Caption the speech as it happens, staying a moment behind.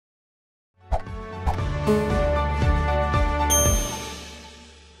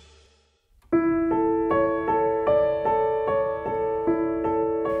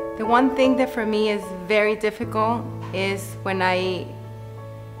one thing that for me is very difficult is when I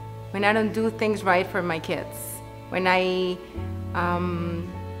don't do things right for my kids. When I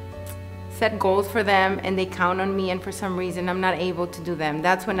set goals for them and they count on me and for some reason I'm not able to do them.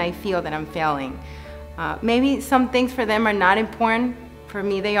 That's when I feel that I'm failing. Maybe some things for them are not important. For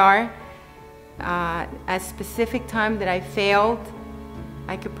me they are. A specific time that I failed,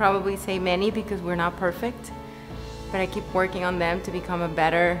 I could probably say many because we're not perfect. But I keep working on them to become a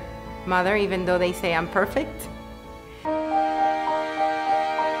better mother, even though they say I'm perfect.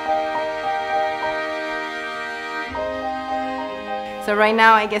 So right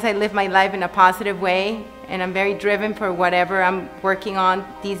now, I guess I live my life in a positive way, and I'm very driven for whatever I'm working on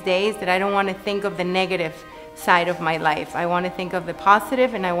these days, that I don't want to think of the negative side of my life. I want to think of the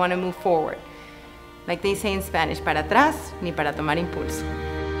positive, and I want to move forward. Like they say in Spanish, para atrás, ni para tomar impulso.